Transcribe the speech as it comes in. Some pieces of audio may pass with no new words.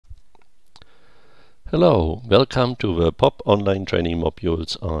Hello, welcome to the POP online training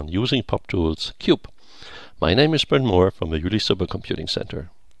modules on using POP tools Cube. My name is Bernd Mohr from the Jülich Supercomputing Center.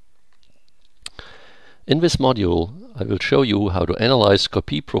 In this module, I will show you how to analyze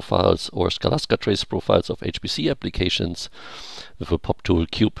Score-P profiles or Scalasca trace profiles of HPC applications with the POP tool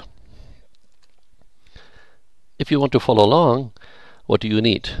Cube. If you want to follow along, what do you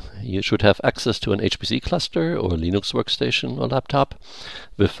need? You should have access to an HPC cluster or a Linux workstation or laptop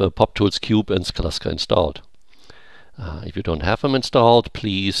with POP tools Cube and Scalasca installed. If you don't have them installed,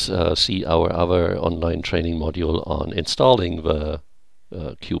 please see our other online training module on installing the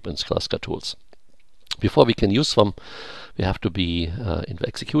Cube and Scalasca tools. Before we can use them, we have to be in the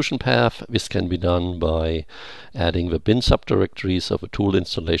execution path. This can be done by adding the bin subdirectories of the tool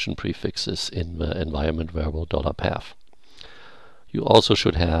installation prefixes in the environment variable $path. You also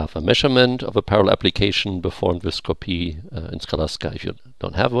should have a measurement of a parallel application performed with Score-P and Scalasca. If you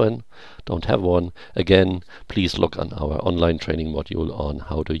don't have one, again, please look on our online training module on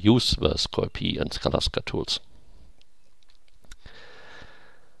how to use the Score-P and Scalasca tools.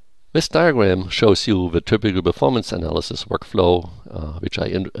 This diagram shows you the typical performance analysis workflow, which I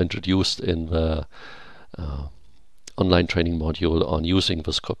introduced in the online training module on using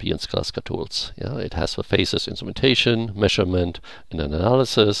the Score-P and Scalasca tools. It has the phases: instrumentation, measurement, and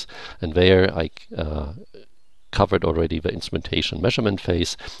analysis. And there I covered already the instrumentation measurement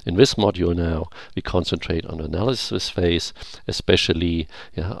phase. In this module now, we concentrate on the analysis phase. Especially,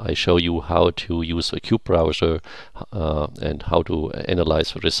 I show you how to use the Cube browser and how to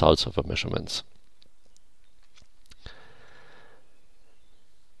analyze the results of the measurements.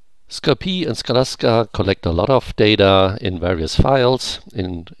 Score-P and Scalasca collect a lot of data in various files.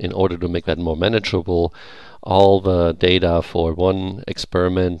 In order to make that more manageable, all the data for one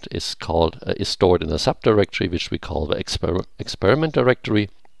experiment is stored in a subdirectory, which we call the experiment directory.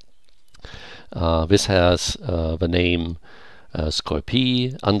 This has the name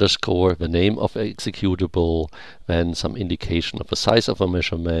Score-P underscore, the name of the executable, then some indication of the size of a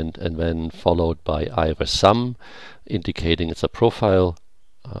measurement, and then followed by either sum, indicating it's a profile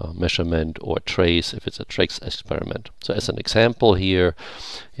measurement, or trace if it's a trace experiment. So as an example here,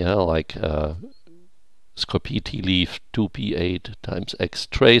 like Score-P T-leaf 2P8 times X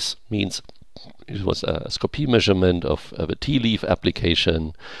trace means it was a Score-P measurement of a T-leaf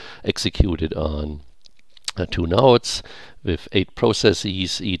application executed on 2 nodes with 8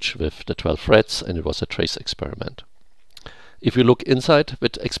 processes, each with the 12 threads, and it was a trace experiment. If you look inside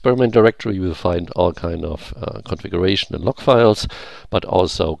the experiment directory, you will find all kind of configuration and log files, but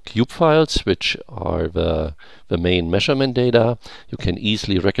also Cube files, which are the main measurement data. You can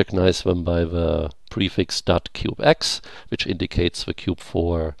easily recognize them by the prefix .cubex, which indicates the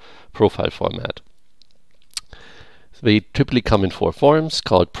Cube4 profile format. They typically come in 4 forms,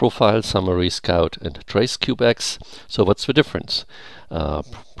 called Profile, Summary, Scout, and Trace cubex. So what's the difference?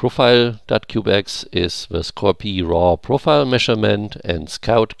 Profile.cubex is the Score-P raw profile measurement, and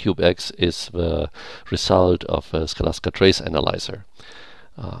Scout cubex is the result of a Scalasca trace analyzer.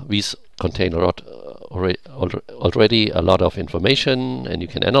 These contain already a lot of information, and you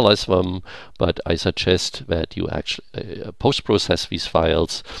can analyze them, but I suggest that you actually post-process these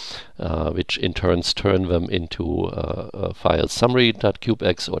files, which in turn turn them into files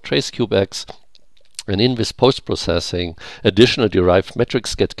summary.cubex or trace.cubex. And in this post-processing, additional derived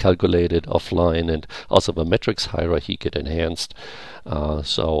metrics get calculated offline, and also the metrics hierarchy get enhanced.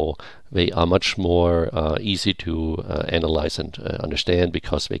 So they are much more easy to analyze and understand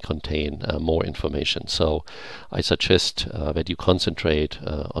because they contain more information. So I suggest that you concentrate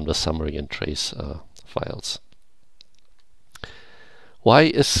on the summary and trace files. Why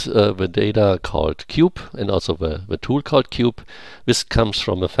is the data called Cube and also the tool called Cube? This comes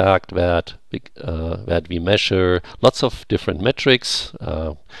from the fact that we measure lots of different metrics,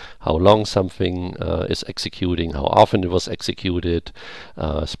 how long something is executing, how often it was executed,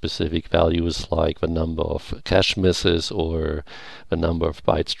 specific values like the number of cache misses or the number of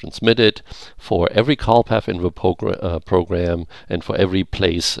bytes transmitted for every call path in the program and for every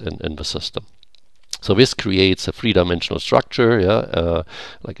place in the system. So this creates a 3-dimensional structure,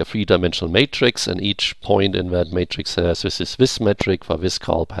 like a 3-dimensional matrix, and each point in that matrix says this is this metric for this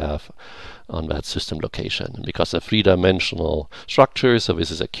call path on that system location. And because a 3-dimensional structure, so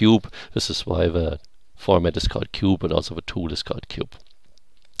this is a cube, this is why the format is called Cube, and also the tool is called Cube.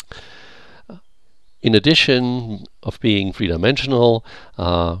 In addition of being 3-dimensional,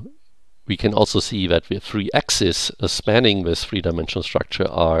 we can also see that the three axes spanning this three-dimensional structure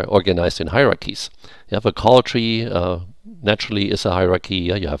are organized in hierarchies. You have a call tree, naturally is a hierarchy.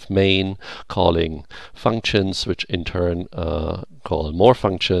 You have main calling functions, which in turn call more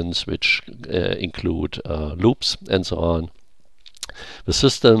functions, which include loops and so on. The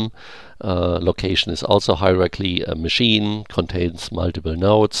system location is also hierarchy. A machine contains multiple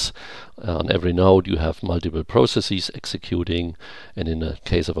nodes. On every node you have multiple processes executing, and in the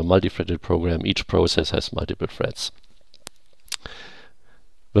case of a multi-threaded program, each process has multiple threads.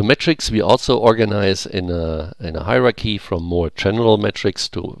 The metrics we also organize in a hierarchy, from more general metrics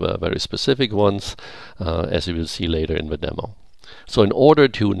to very specific ones, as you will see later in the demo. So in order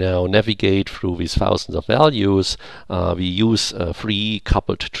to now navigate through these thousands of values, we use three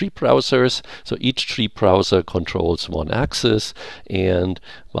coupled tree browsers. So each tree browser controls one axis, and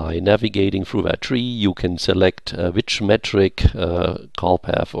by navigating through that tree you can select which metric, call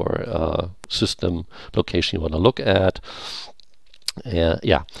path or system location you want to look at.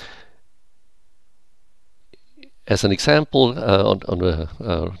 Yeah. As an example,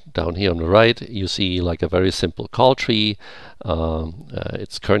 down here on the right, you see like a very simple call tree.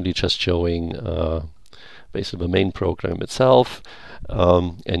 It's currently just showing basically the main program itself,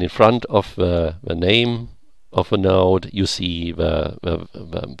 and in front of the name of a node, you see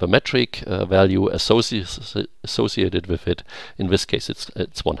the metric value associated with it. In this case,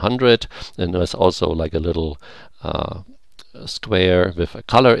 it's 100, and there's also like a little square with a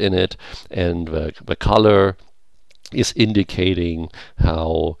color in it, and the color is indicating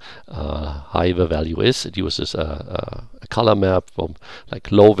how high the value is. It uses a color map from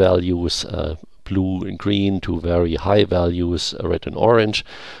like low values, blue and green, to very high values, red and orange.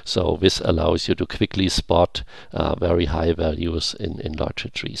 So this allows you to quickly spot very high values in larger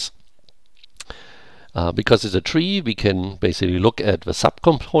trees. Because it's a tree, we can basically look at the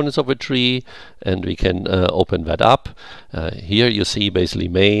subcomponents of a tree, and we can open that up. Here you see basically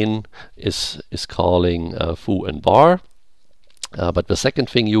main is calling foo and bar. But the second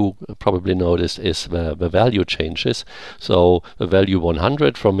thing you probably noticed is the value changes. So the value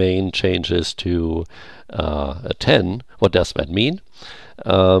 100 from main changes to 10. What does that mean?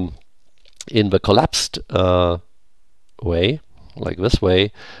 In the collapsed way, like this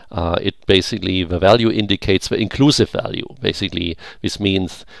way, it basically, the value indicates the inclusive value. Basically, this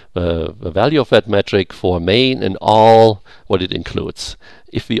means the value of that metric for main and all what it includes.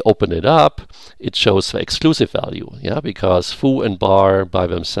 If we open it up, it shows the exclusive value, yeah, because foo and bar by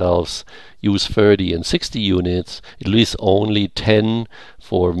themselves use 30 and 60 units. It leaves only 10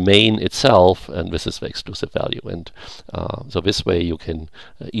 for main itself, and this is the exclusive value. And so this way you can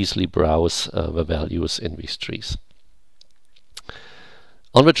easily browse the values in these trees.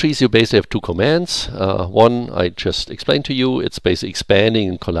 On the trees, you basically have two commands. One I just explained to you. It's basically expanding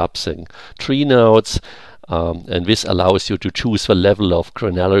and collapsing tree nodes, and this allows you to choose the level of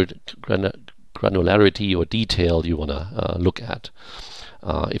granularity or detail you want to look at.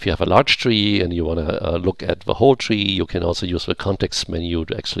 If you have a large tree and you want to look at the whole tree, you can also use the context menu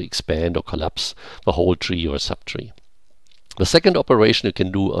to actually expand or collapse the whole tree or subtree. The second operation you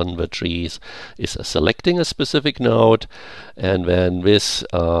can do on the trees is selecting a specific node, and then this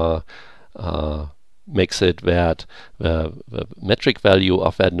makes it that the metric value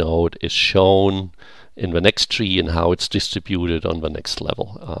of that node is shown in the next tree and how it's distributed on the next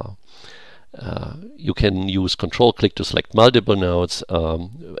level. You can use control-click to select multiple nodes.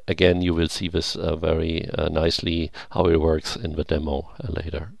 Again, you will see this very nicely how it works in the demo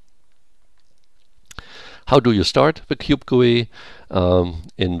later. How do you start the Cube GUI?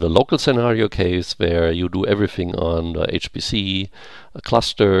 In the local scenario case, where you do everything on the HPC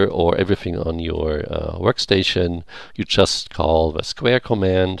cluster or everything on your workstation, you just call the square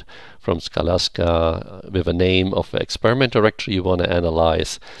command from Scalasca with a name of the experiment directory you want to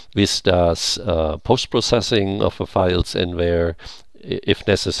analyze. This does post-processing of the files in there if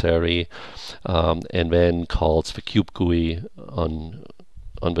necessary, and then calls the Cube GUI on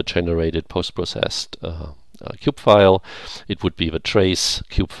the generated post-processed cube file. It would be the trace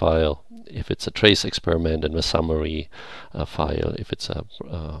cube file if it's a trace experiment, and the summary file if it's a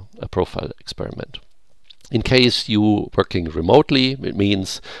profile experiment. In case you're working remotely, it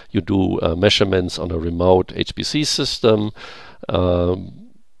means you do measurements on a remote HPC system,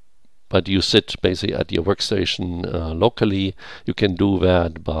 but you sit basically at your workstation locally. You can do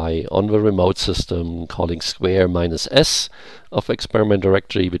that by, on the remote system, calling square -s of experiment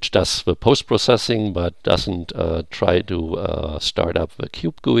directory, which does the post-processing but doesn't try to start up the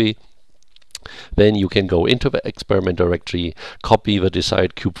Cube GUI. Then you can go into the experiment directory, copy the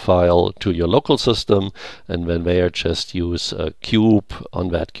desired cube file to your local system, and then there just use a cube on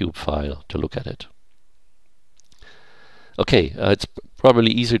that cube file to look at it. Okay, it's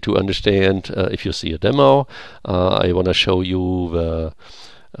probably easier to understand if you see a demo. I want to show you the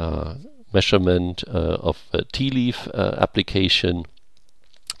measurement of a T-leaf application,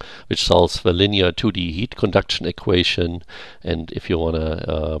 which solves the linear 2D heat conduction equation. And if you want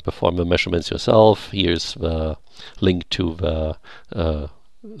to perform the measurements yourself, here's the link to the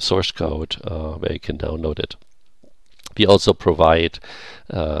source code where you can download it. We also provide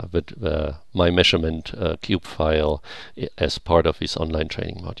the My Measurement cube file as part of this online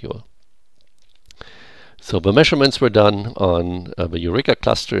training module. So the measurements were done on the Eureka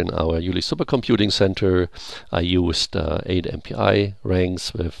cluster in our Jülich Supercomputing Center. I used 8 MPI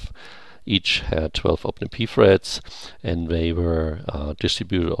ranks with each had 12 OpenMP threads, and they were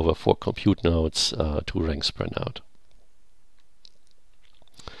distributed over 4 compute nodes, 2 ranks per node.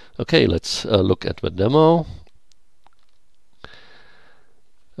 Okay, let's look at the demo.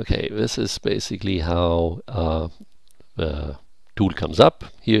 Okay, this is basically how the tool comes up.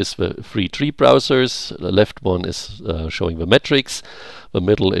 Here's the 3 tree browsers. The left one is showing the metrics, the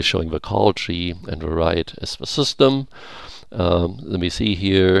middle is showing the call tree, and the right is the system. Let me see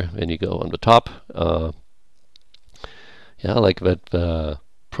here, when you go on the top, yeah, like that the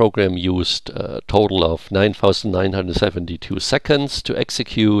program used a total of 9,972 seconds to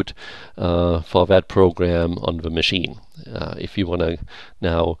execute for that program on the machine. If you want to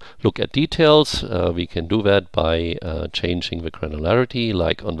now look at details, we can do that by changing the granularity,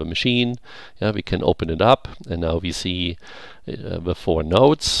 like on the machine. Yeah, we can open it up, and now we see the 4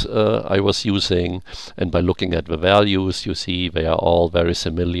 nodes I was using, and by looking at the values, you see they are all very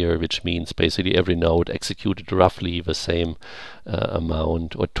similar, which means basically every node executed roughly the same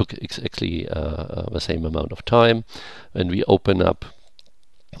amount, or took exactly the same amount of time. When we open up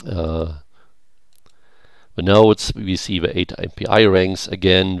the nodes, we see the 8 MPI ranks.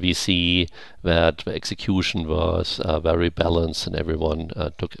 Again, we see that the execution was very balanced and everyone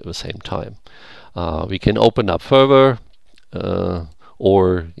took the same time. We can open up further,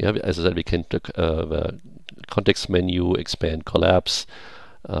 or yeah, as I said, we can take the context menu, expand collapse,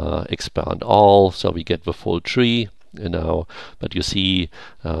 expand all, so we get the full tree. Now, but you see,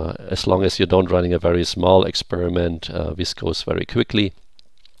 as long as you don't running a very small experiment, this goes very quickly.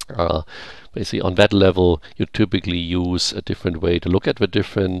 Basically, on that level, you typically use a different way to look at the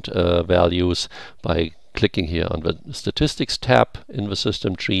different values by clicking here on the Statistics tab in the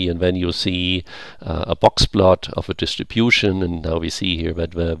system tree, and then you see a box plot of a distribution. And now we see here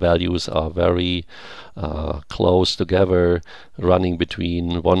that the values are very close together, running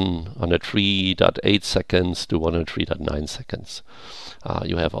between 103.8 seconds to 103.9 seconds.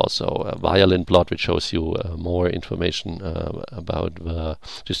 You have also a violin plot, which shows you more information about the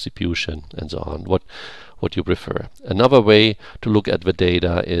distribution and so on, what you prefer. Another way to look at the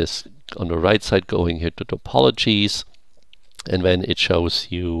data is on the right side, going here to topologies, and then it shows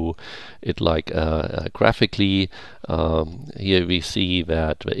you it like graphically. Here we see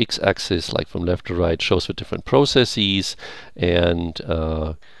that the x-axis, like from left to right, shows the different processes, and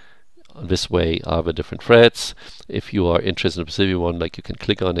this way are the different threads. If you are interested in a specific one, like, you can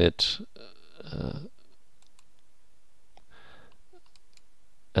click on it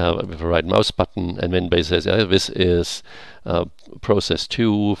with the right mouse button, and then basically says, this is process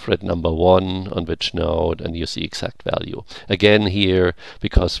 2, thread number 1 on which node, and you see exact value. Again here,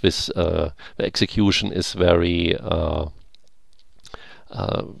 because this the execution is very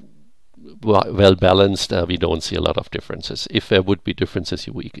well balanced, we don't see a lot of differences. If there would be differences,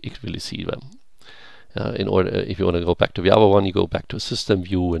 you really see them. If you want to go back to the other one, you go back to system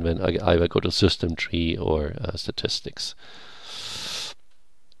view, and then either go to system tree or statistics.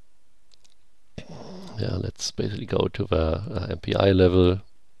 Yeah, let's basically go to the MPI level.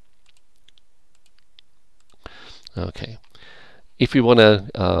 Okay. If we want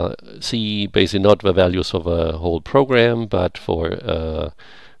to see basically not the values of a whole program, but for the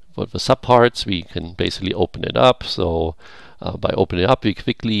subparts, we can basically open it up. So by opening it up, we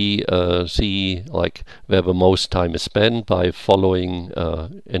quickly see like where the most time is spent by following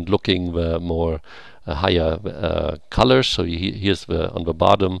and looking the more higher colors. So here's on the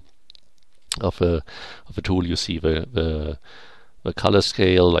bottom of the tool, you see the color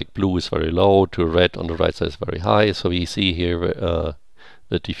scale, like blue is very low to red on the right side is very high. So we see here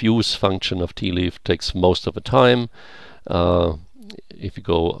the diffuse function of T-leaf takes most of the time. If you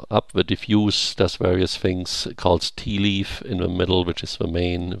go up, the diffuse does various things. It calls T-leaf in the middle, which is the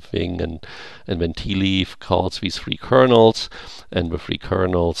main thing, and then T-leaf calls these 3 kernels, and the 3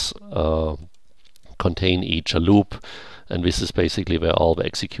 kernels contain each a loop, and this is basically where all the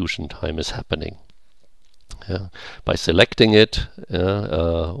execution time is happening. By selecting it,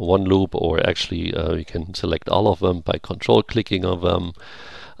 one loop, or actually we can select all of them by control clicking on them.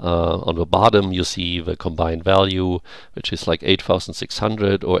 On the bottom you see the combined value, which is like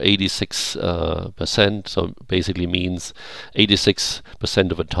 8,600 or 86%. So basically means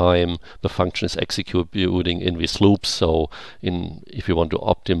 86% of the time the function is executing in these loops. So if you want to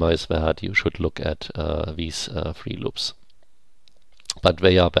optimize that, you should look at these 3 loops. But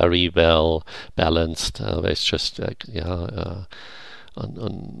they are very well balanced. There's just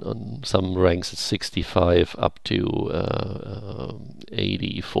on some ranks it's 65 up to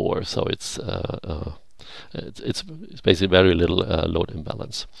 84. So it's basically very little load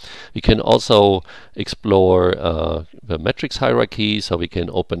imbalance. We can also explore the metrics hierarchy. So we can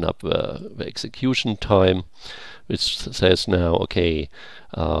open up the execution time, which says now, okay,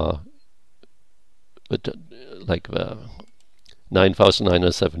 like the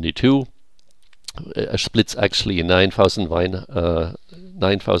 9,972 splits actually in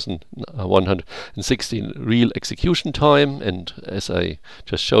 9,116 real execution time, and as I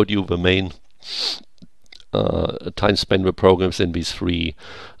just showed you, the main time spent with programs in these 3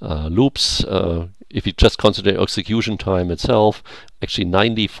 loops. If you just consider execution time itself, actually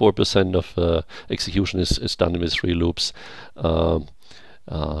 94% of execution is done in these 3 loops.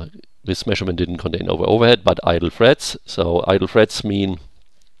 This measurement didn't contain overhead, but idle threads. So idle threads mean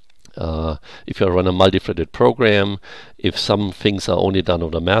if you run a multi-threaded program, if some things are only done on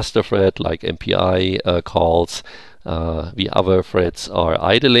the master thread, like MPI calls, the other threads are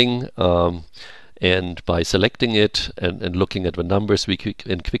idling. And by selecting it and looking at the numbers, we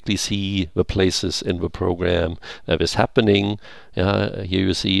can quickly see the places in the program that is happening. Here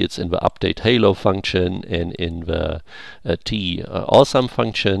you see it's in the update halo function and in the T awesome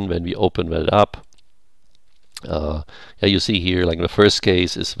function. When we open that up, you see here, like the first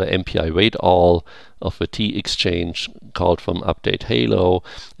case is the MPI wait all of the T exchange called from update halo,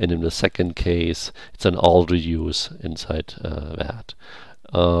 and in the second case it's an all reduce inside that.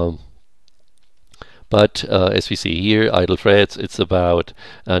 But as we see here, idle threads, it's about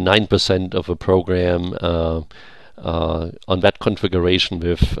 9% of a program. On that configuration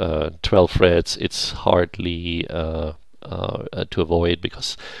with 12 threads, it's hardly to avoid,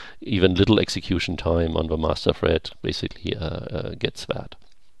 because even little execution time on the master thread basically gets that.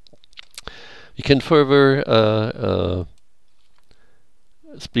 We can further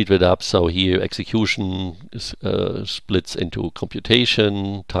split it up. So here execution is, splits into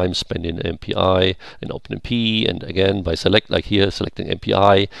computation, time spent in MPI and OpenMP, and again by like here selecting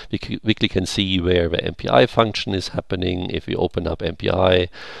MPI, we quickly can see where the MPI function is happening. If we open up MPI,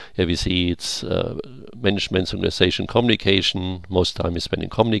 here we see it's management, synchronization, communication. Most time is spent in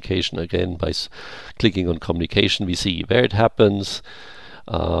communication. Again, by clicking on communication, we see where it happens,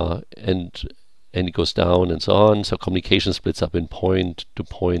 and it goes down and so on. So communication splits up in point to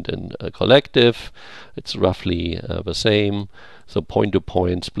point and collective. It's roughly the same. So point to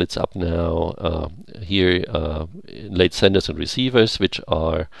point splits up now here in late senders and receivers, which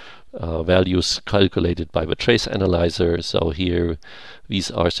are values calculated by the trace analyzer. So here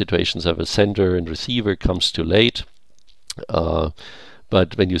these are situations where the sender and receiver comes too late.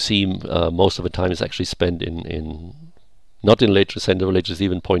 But when you see most of the time is actually spent not in late sender, late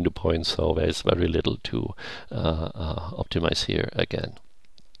receiver, point to point, so there's very little to optimize here again.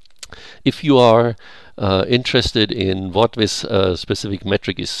 If you are interested in what this specific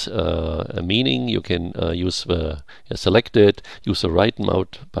metric is meaning, you can use the select it, use the right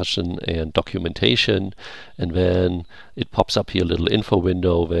mode button and documentation, and then it pops up here a little info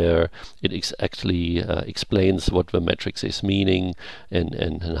window where it actually explains what the metrics is meaning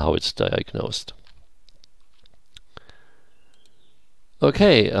and how it's diagnosed.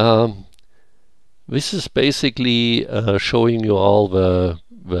 Okay, this is basically showing you all the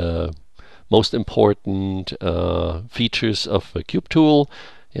most important features of the cube tool.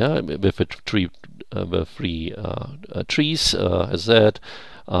 Yeah, with the three trees, as said,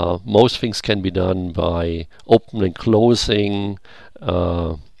 most things can be done by opening and closing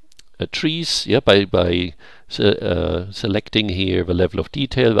trees. Yeah, by selecting here the level of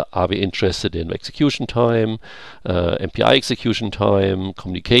detail. Are we interested in execution time, MPI execution time,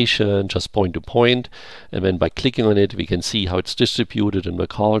 communication, just point to point? And then by clicking on it, we can see how it's distributed in the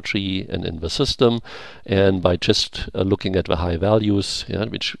call tree and in the system. And by just looking at the high values,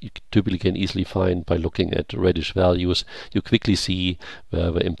 which you typically can easily find by looking at the reddish values, you quickly see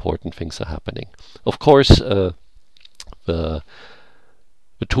where the important things are happening. Of course, the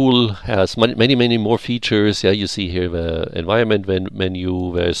tool has many more features. Yeah, you see here the environment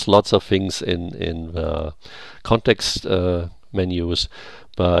menu. There's lots of things in the context menus,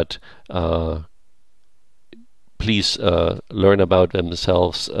 but please learn about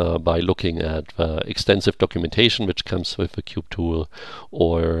themselves by looking at the extensive documentation which comes with the Cube tool,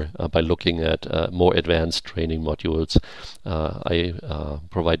 or by looking at more advanced training modules. I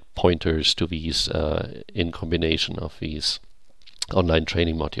provide pointers to these in combination of these online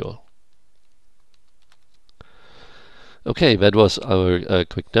training module. Okay, that was our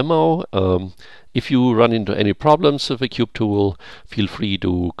quick demo. If you run into any problems with the Cube tool, feel free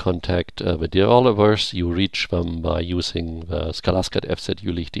to contact the developers. You reach them by using the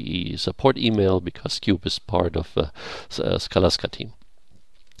Scalasca@fzu-lich.de support email, because Cube is part of the Scalasca team.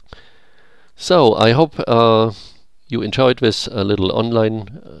 So I hope you enjoyed this little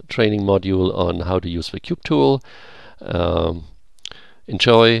online training module on how to use the Cube tool.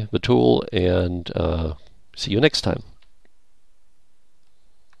 Enjoy the tool, and see you next time.